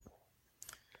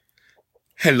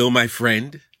Hello, my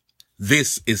friend.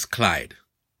 This is Clyde.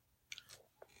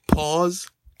 Pause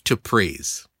to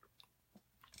praise.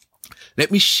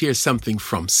 Let me share something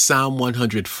from Psalm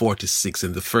 146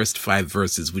 in the first 5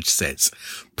 verses, which says,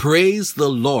 Praise the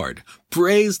Lord,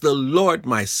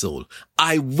 my soul.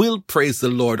 I will praise the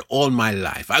Lord all my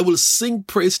life. I will sing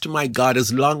praise to my God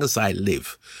as long as I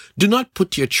live. Do not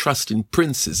put your trust in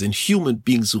princes and human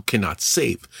beings who cannot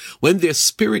save. When their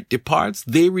spirit departs,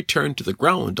 they return to the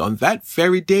ground. On that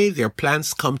very day, their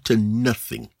plans come to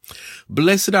nothing.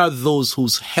 Blessed are those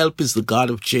whose help is the God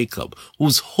of Jacob,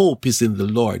 whose hope is in the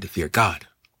Lord, their God.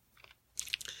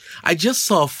 I just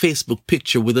saw a Facebook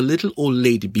picture with a little old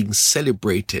lady being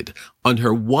celebrated on her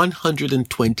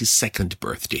 122nd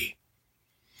birthday.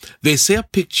 They say a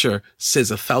picture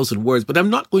says 1,000 words, but I'm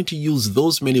not going to use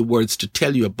those many words to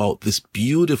tell you about this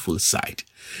beautiful sight.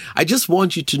 I just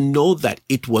want you to know that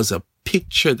it was a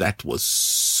picture that was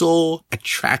so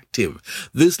attractive.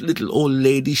 This little old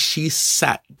lady, she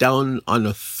sat down on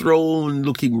a throne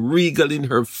looking regal in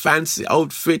her fancy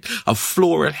outfit, a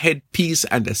floral headpiece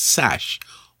and a sash.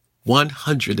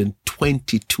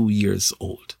 122 years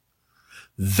old.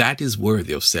 That is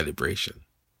worthy of celebration.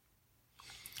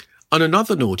 On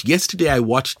another note, yesterday I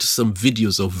watched some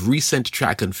videos of recent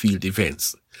track and field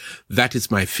events. That is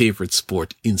my favorite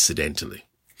sport, incidentally.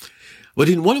 But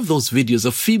in one of those videos,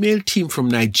 a female team from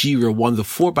Nigeria won the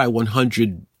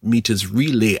 4x100 meters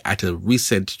relay at a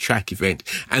recent track event,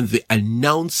 and the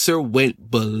announcer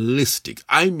went ballistic.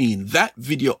 I mean, that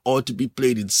video ought to be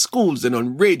played in schools and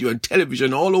on radio and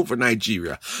television all over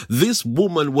Nigeria. This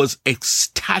woman was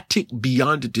ecstatic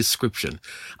beyond description.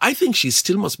 I think she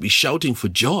still must be shouting for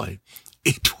joy.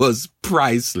 It was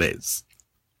priceless.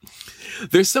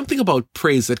 There's something about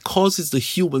praise that causes the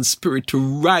human spirit to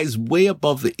rise way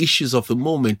above the issues of the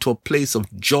moment to a place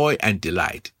of joy and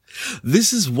delight.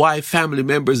 This is why family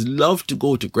members love to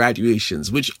go to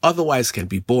graduations, which otherwise can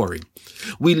be boring.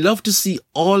 We love to see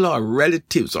all our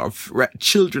relatives, our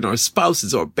children, our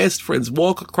spouses, our best friends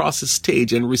walk across the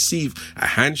stage and receive a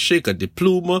handshake, a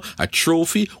diploma, a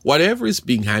trophy, whatever is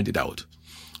being handed out.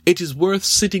 It is worth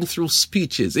sitting through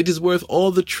speeches. It is worth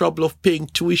all the trouble of paying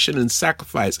tuition and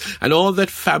sacrifice and all that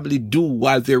family do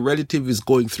while their relative is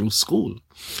going through school.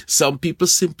 Some people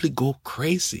simply go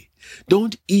crazy.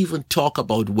 Don't even talk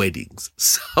about weddings.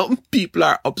 Some people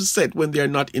are upset when they are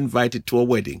not invited to a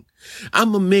wedding.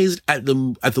 I'm amazed at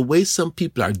the way some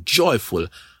people are joyful,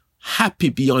 happy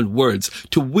beyond words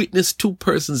to witness 2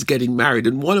 persons getting married,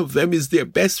 and one of them is their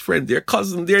best friend, their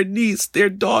cousin, their niece, their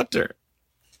daughter.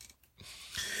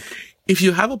 If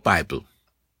you have a Bible,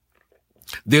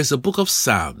 there's a book of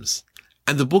Psalms,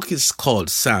 and the book is called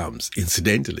Psalms,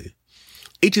 incidentally.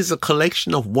 It is a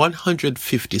collection of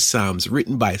 150 Psalms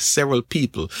written by several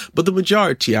people, but the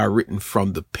majority are written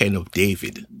from the pen of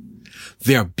David.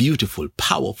 They are beautiful,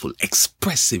 powerful,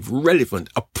 expressive, relevant,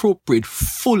 appropriate,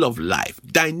 full of life,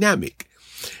 dynamic.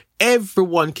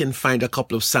 Everyone can find a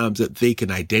couple of Psalms that they can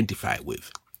identify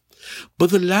with.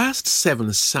 But the last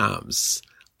 7 Psalms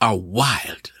are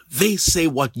wild. They say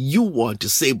what you want to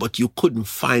say, but you couldn't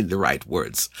find the right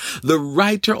words. The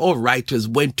writer or writers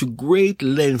went to great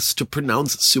lengths to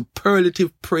pronounce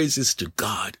superlative praises to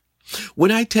God. When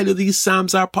I tell you these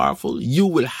Psalms are powerful, you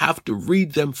will have to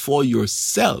read them for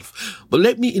yourself. But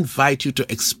let me invite you to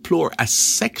explore a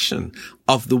section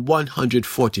of the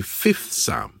 145th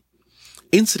Psalm.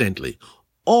 Incidentally,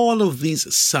 all of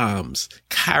these Psalms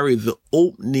carry the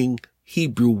opening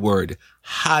Hebrew word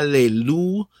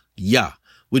hallelujah,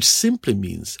 which simply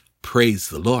means praise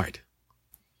the Lord.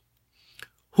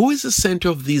 Who is the center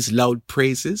of these loud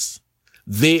praises?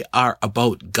 They are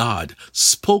about God,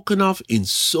 spoken of in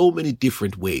so many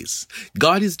different ways.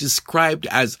 God is described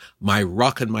as my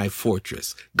rock and my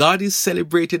fortress. God is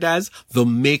celebrated as the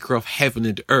maker of heaven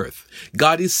and earth.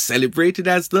 God is celebrated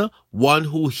as the one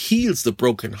who heals the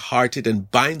brokenhearted and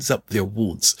binds up their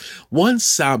wounds. One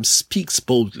psalm speaks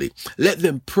boldly. Let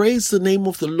them praise the name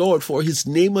of the Lord, for his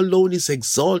name alone is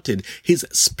exalted. His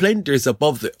splendor is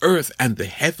above the earth and the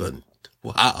heaven.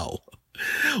 Wow.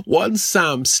 One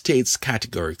psalm states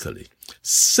categorically,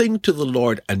 sing to the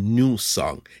Lord a new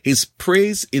song, his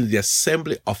praise in the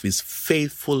assembly of his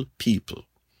faithful people.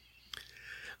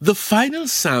 The final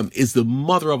psalm is the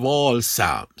mother of all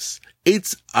psalms.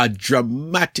 It's a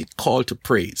dramatic call to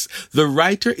praise. The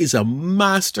writer is a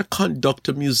master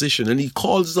conductor musician, and he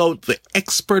calls out the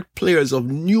expert players of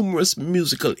numerous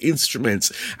musical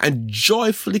instruments and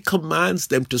joyfully commands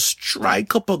them to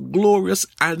strike up a glorious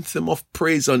anthem of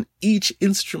praise on each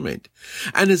instrument.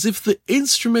 And as if the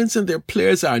instruments and their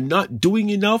players are not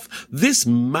doing enough, this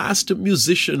master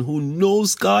musician who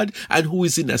knows God and who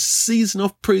is in a season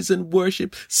of praise and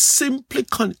worship simply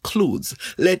concludes,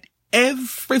 "Let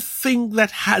everything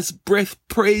that has breath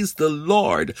praise the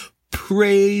Lord.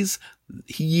 Praise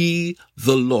ye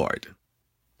the Lord."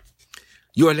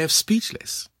 You are left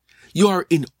speechless. You are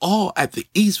in awe at the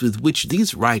ease with which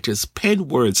these writers pen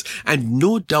words and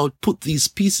no doubt put these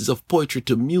pieces of poetry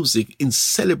to music in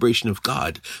celebration of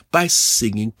God by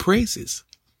singing praises.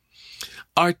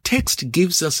 Our text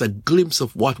gives us a glimpse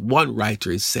of what one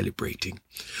writer is celebrating.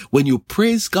 When you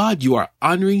praise God, you are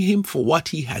honoring him for what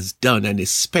he has done and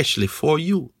especially for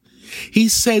you. He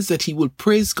says that he will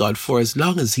praise God for as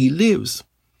long as he lives.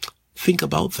 Think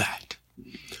about that.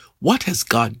 What has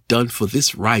God done for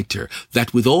this writer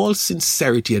that with all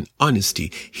sincerity and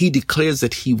honesty, he declares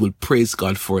that he will praise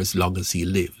God for as long as he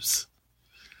lives?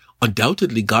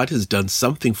 Undoubtedly, God has done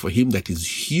something for him that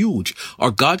is huge,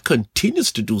 or God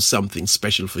continues to do something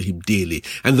special for him daily.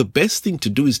 And the best thing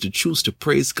to do is to choose to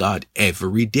praise God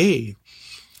every day.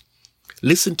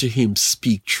 Listen to him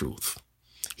speak truth.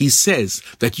 He says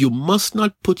that you must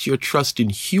not put your trust in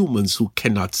humans who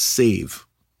cannot save.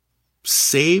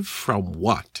 Save from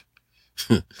what?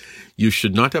 You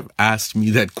should not have asked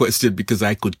me that question because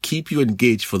I could keep you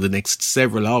engaged for the next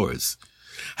several hours.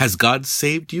 Has God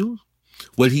saved you?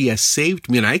 Well, he has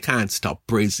saved me and I can't stop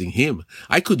praising him.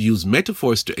 I could use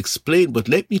metaphors to explain, but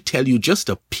let me tell you just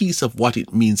a piece of what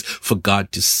it means for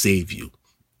God to save you.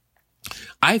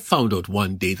 I found out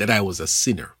one day that I was a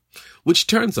sinner, which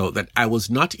turns out that I was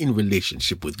not in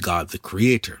relationship with God, the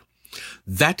Creator.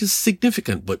 That is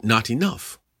significant, but not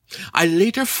enough. I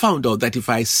later found out that if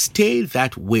I stay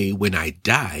that way when I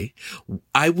die,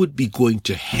 I would be going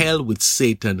to hell with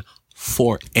Satan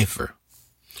forever.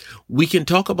 We can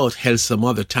talk about hell some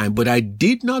other time, but I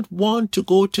did not want to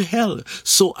go to hell.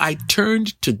 So I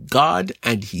turned to God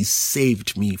and he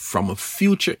saved me from a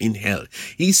future in hell.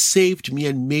 He saved me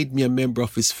and made me a member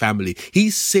of his family. He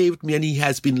saved me and he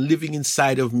has been living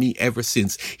inside of me ever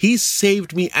since. He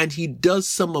saved me and he does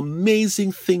some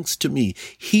amazing things to me.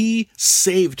 He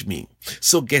saved me.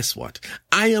 So guess what?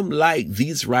 I am like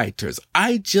these writers.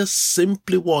 I just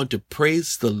simply want to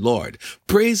praise the Lord.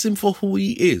 Praise him for who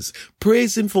he is.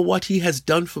 Praise him for what he has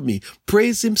done for me.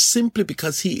 Praise him simply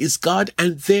because he is God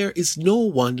and there is no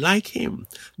one like him.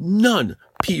 None,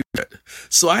 period.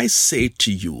 So I say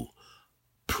to you,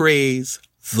 praise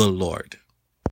the Lord.